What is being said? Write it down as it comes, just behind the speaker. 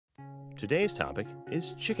Today's topic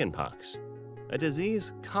is chickenpox, a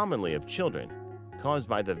disease commonly of children caused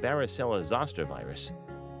by the varicella zoster virus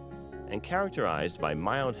and characterized by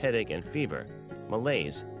mild headache and fever,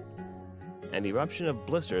 malaise, and eruption of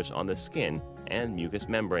blisters on the skin and mucous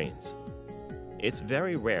membranes. It's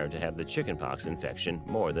very rare to have the chickenpox infection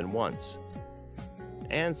more than once.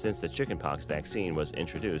 And since the chickenpox vaccine was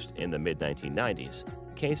introduced in the mid-1990s,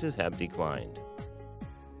 cases have declined.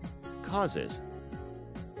 Causes: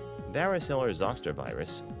 varicella zoster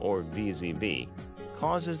virus, or VZV,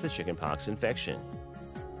 causes the chickenpox infection.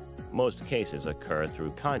 Most cases occur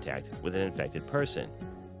through contact with an infected person.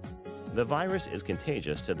 The virus is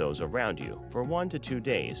contagious to those around you for 1 to 2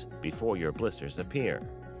 days before your blisters appear.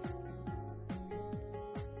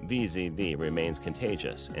 VZV remains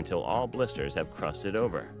contagious until all blisters have crusted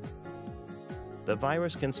over. The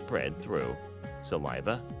virus can spread through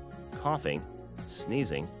saliva, coughing,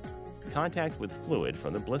 sneezing, contact with fluid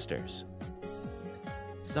from the blisters.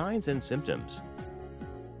 Signs and symptoms.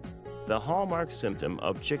 The hallmark symptom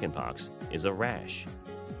of chickenpox is a rash.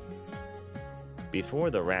 Before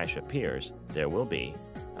the rash appears, there will be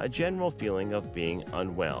a general feeling of being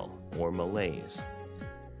unwell or malaise,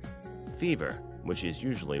 fever, which is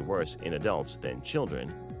usually worse in adults than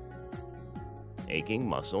children, aching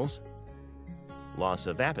muscles, loss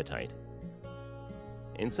of appetite,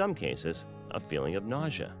 in some cases, a feeling of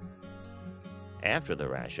nausea. After the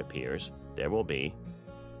rash appears, there will be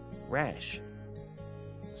rash.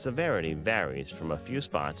 Severity varies from a few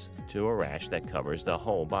spots to a rash that covers the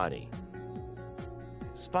whole body.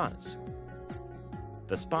 Spots.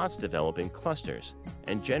 The spots develop in clusters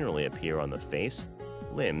and generally appear on the face,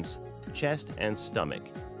 limbs, chest, and stomach.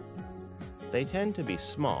 They tend to be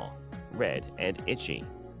small, red, and itchy.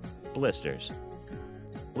 Blisters.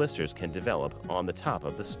 Blisters can develop on the top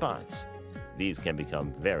of the spots. These can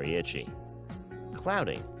become very itchy.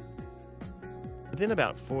 Clouding. Within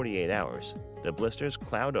about 48 hours, the blisters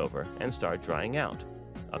cloud over and start drying out.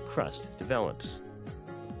 A crust develops.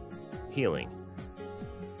 Healing.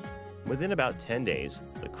 Within about 10 days,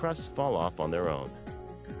 the crusts fall off on their own.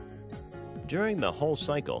 During the whole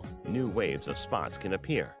cycle, new waves of spots can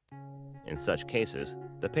appear. In such cases,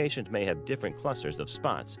 the patient may have different clusters of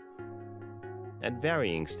spots at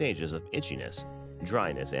varying stages of itchiness,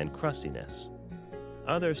 dryness, and crustiness.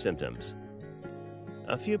 Other symptoms.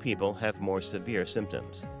 A few people have more severe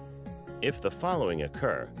symptoms. If the following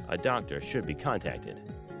occur, a doctor should be contacted.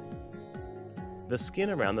 The skin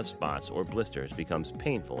around the spots or blisters becomes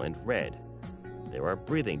painful and red. There are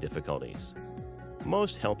breathing difficulties.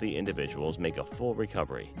 Most healthy individuals make a full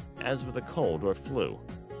recovery, as with a cold or flu,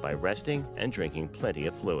 by resting and drinking plenty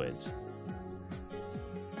of fluids.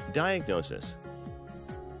 Diagnosis.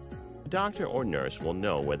 A doctor or nurse will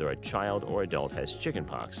know whether a child or adult has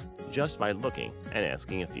chickenpox just by looking and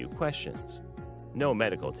asking a few questions. No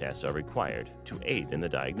medical tests are required to aid in the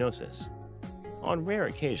diagnosis. On rare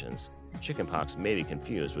occasions, chickenpox may be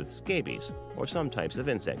confused with scabies or some types of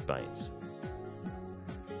insect bites.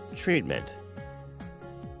 Treatment.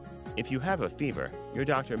 If you have a fever, your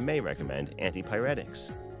doctor may recommend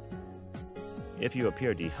antipyretics. If you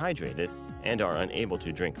appear dehydrated and are unable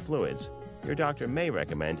to drink fluids, your doctor may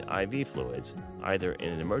recommend IV fluids, either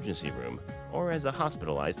in an emergency room or as a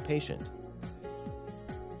hospitalized patient.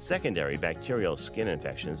 Secondary bacterial skin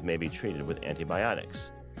infections may be treated with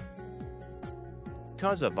antibiotics.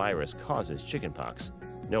 Because a virus causes chickenpox,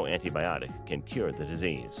 no antibiotic can cure the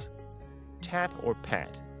disease. Tap or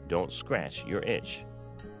pat, don't scratch your itch.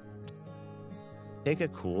 Take a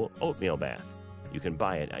cool oatmeal bath. You can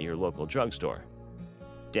buy it at your local drugstore.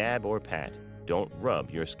 Dab or pat, don't rub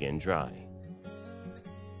your skin dry.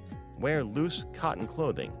 Wear loose cotton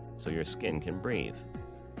clothing so your skin can breathe.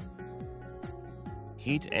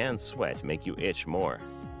 Heat and sweat make you itch more.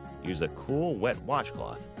 Use a cool, wet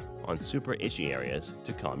washcloth on super itchy areas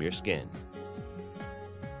to calm your skin.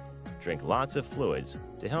 Drink lots of fluids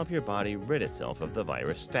to help your body rid itself of the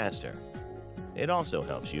virus faster. It also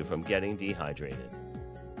helps you from getting dehydrated.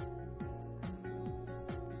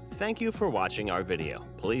 Thank you for watching our video.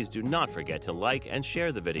 Please do not forget to like and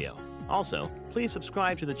share the video. Also, please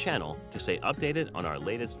subscribe to the channel to stay updated on our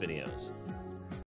latest videos.